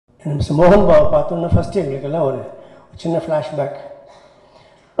Mister மோகன் பாபு பார்த்தோன்னா first எங்களுக்கெல்லாம் ஒரு சின்ன ஃப்ளாஷ்பேக்.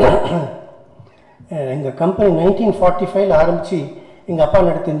 எங்கள் கம்பெனி 1945 ஆரம்பித்து எங்கள் அப்பா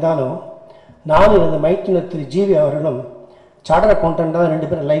நடத்தியிருந்தாலும் நானும் இருந்த மைத்துனர் திரு ஜிவி அவர்களும் சார்ட்டர் அக்கௌண்டண்ட்டாக தான் 2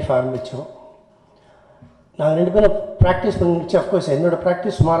 பேரும் லைஃப் ஆரம்பித்தோம். நாங்கள் 2 பேரும் ப்ராக்டிஸ் பண்ணிச்சு. அஃப்கோர்ஸ் என்னோடய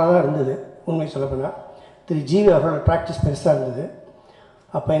ப்ராக்டிஸ் சுமாராக தான் இருந்தது. உண்மை சொல்லப்போனால் திரு ஜிவி அவர்களோட ப்ராக்டிஸ் பெருசாக இருந்தது.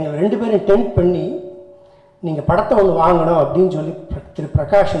 அப்போ எங்களை 2 பேரும் டென்ட் பண்ணி நீங்கள் படத்தை ஒன்று வாங்கணும் அப்படின்னு சொல்லி திரு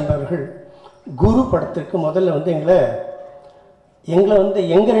பிரகாஷ் என்பவர்கள் குரு படத்திற்கு முதல்ல வந்து எங்களை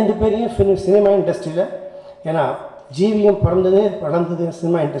எங்கள் 2 பேரையும் சினிமா இண்டஸ்ட்ரியில், ஏன்னா ஜீவியும் பிறந்தது வளர்ந்தது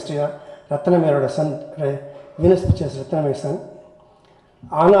சினிமா இண்டஸ்ட்ரி தான். ரத்னமேரோட சன், வீனஸ் பிக்சர்ஸ் ரத்னமே சன்.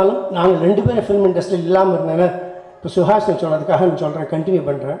 ஆனாலும் நாங்கள் 2 பேரும் ஃபிலிம் இண்டஸ்ட்ரியில் இல்லாமல் இருந்தேன்னா, இப்போ சுஹாசினி சொன்னதுக்காக நான் சொல்கிறேன், கண்டினியூ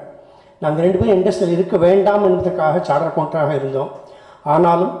பண்ணுறேன். நாங்கள் 2 பேரும் இண்டஸ்ட்ரியில் இருக்க வேண்டாம் என்பதற்காக சார்ட்டர் அக்கௌண்டராக இருந்தோம்.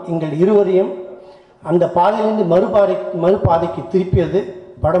 ஆனாலும் எங்கள் இருவரையும் அந்த பாதையிலேருந்து மறுபாதைக்கு திருப்பியது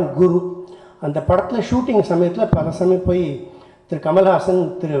படம் குரு. அந்த படத்தில் ஷூட்டிங் சமயத்தில் பல சமயம் போய் திரு கமல்ஹாசன்,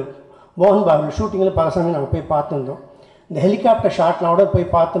 திரு மோகன் பாபு ஷூட்டிங்கில் பல சமயம் நாங்கள் போய் பார்த்துருந்தோம். இந்த ஹெலிகாப்டர் ஷாட்லாம் போய்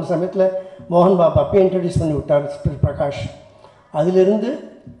பார்த்த சமயத்தில் மோகன் பாபு அப்பயே இன்ட்ரடியூஸ் பண்ணி விட்டார் திரு பிரகாஷ். அதிலிருந்து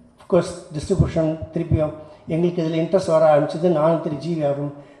அஃப்கோர்ஸ் டிஸ்ட்ரிபியூஷன் திருப்பியும் எங்களுக்கு இதில் இன்ட்ரெஸ்ட் வர ஆரம்பிச்சது. நானும் திரு ஜிவி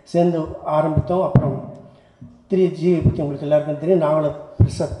அவரும் சேர்ந்து ஆரம்பித்தோம். அப்புறம் திரு ஜிவி பற்றி உங்களுக்கு எல்லாருக்கும் தெரியும். நாங்களும்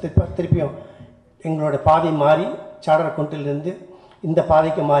திருப்பியும் எங்களோட பாதை மாறி சார்ட்டர் அக்கௌண்ட்டிலிருந்து இந்த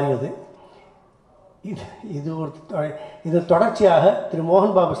பாதைக்கு மாறியது. இது தொடர்ச்சியாக திரு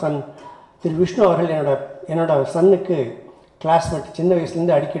மோகன் பாபு சன் திரு விஷ்ணு அவர்கள் என்னோட சன்னுக்கு கிளாஸ்மேட். சின்ன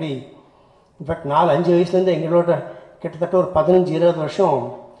வயசுலேருந்து அடிக்கடி, இன்ஃபேக்ட் 4-5 வயசுலேருந்து எங்களோட கிட்டத்தட்ட ஒரு 15-20 வருஷம்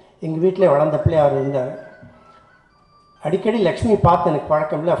எங்கள் வீட்டில் வளர்ந்த பிள்ளையார் இருந்தார். அடிக்கடி லக்ஷ்மி பார்த்து எனக்கு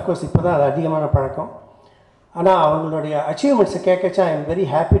பழக்கம் இல்லை. அஃப்கோர்ஸ் இப்போ தான் அது அதிகமான பழக்கம். ஆனால் அவங்களுடைய அச்சீவ்மெண்ட்ஸை கேட்கச்சா I am very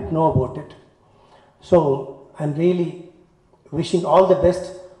happy to know about it. So I am really wishing all the best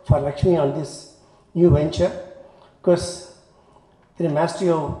for Lakshmi on this new venture. Because திரு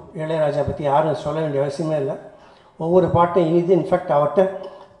மாஸ்ட்ரியோ இளையராஜா பற்றி யாரும் சொல்ல வேண்டிய அவசியமே இல்லை. ஒவ்வொரு பாட்டும் இனிது. இன்ஃபேக்ட் அவர்கிட்ட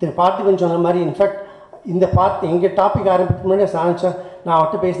திரு பார்த்திபன் சொன்ன மாதிரி, இன்ஃபேக்ட் இந்த பாட்டு எங்கள் டாபிக் ஆரம்பிக்க முன்னாடி சார் நான்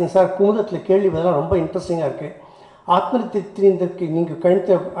அவர்கிட்ட பேசினேன். சார், குமுதத்தில் கேள்வி இதெல்லாம் ரொம்ப இன்ட்ரெஸ்டிங்காக இருக்குது. ஆத்மத்திற்கு நீங்கள்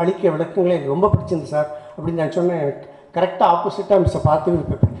கழுத்தை அளிக்க விளக்கங்களே எனக்கு ரொம்ப பிடிச்சிருந்து சார் அப்படின்னு நான் சொன்னேன். எனக்கு கரெக்டாக ஆப்போசிட்டாக மிஸ்டர்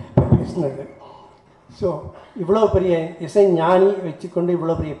பார்த்திபன் பேசினார். ஸோ இவ்வளோ பெரிய இசை ஞானி வச்சுக்கொண்டு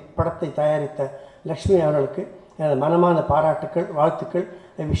இவ்வளோ பெரிய படத்தை தயாரித்த லக்ஷ்மி அவர்களுக்கு எனது மனமான பாராட்டுக்கள், வாழ்த்துக்கள்.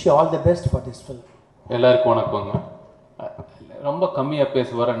 I wish you all the best for this film. எல்லாருக்கும் வணக்கங்க. ரொம்ப கம்மியாக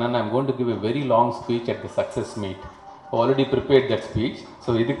பேசுவார். என்னென்னா I'm going to give a very long speech at the success meet. Already prepared that speech. So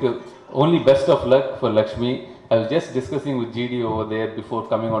இதுக்கு only best of luck for Lakshmi. I was just discussing with GD over there before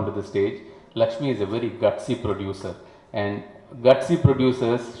coming onto the stage. Lakshmi is a very gutsy producer, and gutsy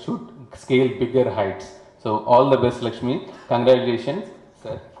producers should scale bigger heights. So all the best Lakshmi. Congratulations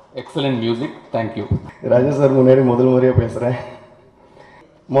sir. Excellent music. Thank you. Raja sir, முன்னாடி முதல் முறையாக பேசுகிறேன்.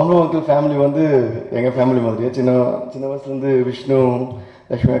 மோகன் uncle family வந்து எங்கள் family மாதிரியே சின்ன வயசுலேருந்து விஷ்ணு,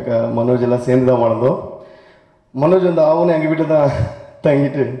 லக்ஷ்மி அக்கா, மனோஜ் எல்லாம் சேர்ந்து தான் வளர்ந்தோம். மனோஜ் வந்து ஆகுன்னு எங்கள் வீட்டில் தான்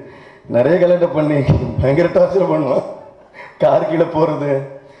தங்கிட்டு நிறைய கலெக்டை பண்ணி பயங்கர டார்ச்சர் பண்ணுவான். கார் கீழே போகிறது.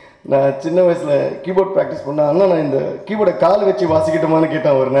 நான் சின்ன வயசில் கீபோர்ட் ப்ராக்டிஸ் பண்ணேன். ஆனால் நான் இந்த கீபோர்டை கால் வச்சு வாசிக்கிட்டோமான்னு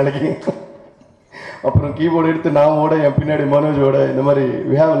கேட்டேன் ஒரு நாளைக்கு. அப்புறம் கீபோர்டு எடுத்து நான் ஓட, என் பின்னாடி மனோஜோட, இந்த மாதிரி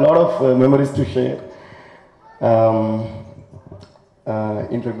we have a lot of memories to share.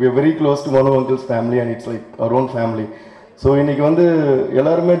 In fact we are very close to Manu uncle's family and it's like our own family. So இன்னைக்கு வந்து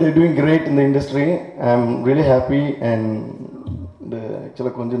எல்லாருமே they are doing great in the industry. I am really happy and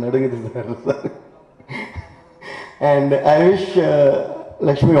actually கொஞ்சம் நடுங்குது sir. And I wish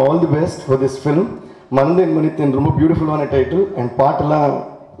Lakshmi all the best for this film. Mannithen ரொம்ப பியூட்டிஃபுல்லான title. And பாட்டெல்லாம்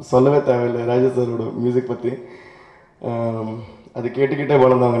சொல்லவே தேவையில்லை. ராஜா சாரோட மியூசிக் பற்றி அது கேட்டுக்கிட்டே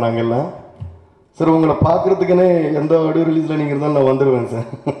வளர்ந்தவங்க நாங்கள்லாம். சார், உங்களை பார்க்குறதுக்குன்னே எந்த ஆடியோ ரிலீஸில் நீங்கள் இருந்தாலும் நான் வந்துடுவேன் சார்.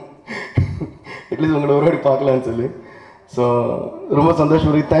 அட்லீஸ்ட் உங்களை ஒரு வாட்டி பார்க்கலான்னு சொல்லி. ஸோ ரொம்ப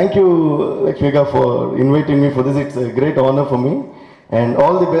சந்தோஷம். Thank you Lakshmika for inviting me for this. It's a great honor for me. And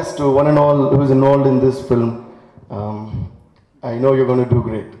all the best to one and all who is involved in this film. I know you're going to do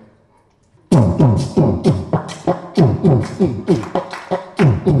great.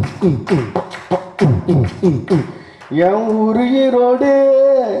 என் ஊரு ஈரோடு,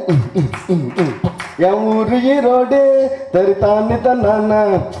 என் ஊரு ஈரோடு, தரி தானே தன்னானா,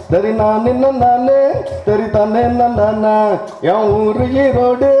 தரி நானே நானே, தரி தானே நானா. என் ஊரு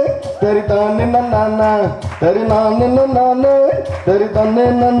ஈரோடு, தரி தானே நானா, தரி நானே நானே, தரி தானே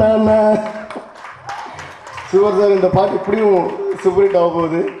நானா. சூப்பர் சார், இந்த பாட்டு இப்படியும் சூப்பர் ஹிட் ஆக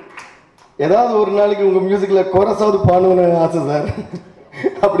போகுது. ஏதாவது ஒரு நாளைக்கு உங்கள் மியூசிக்கில் கோரஸாவது பாடணும்னு ஆசை சார்.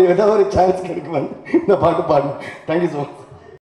 அப்படி ஏதாவது ஒரு சான்ஸ் கிடைக்குமா இந்த பாட்டு பாடணும். Thank you so much.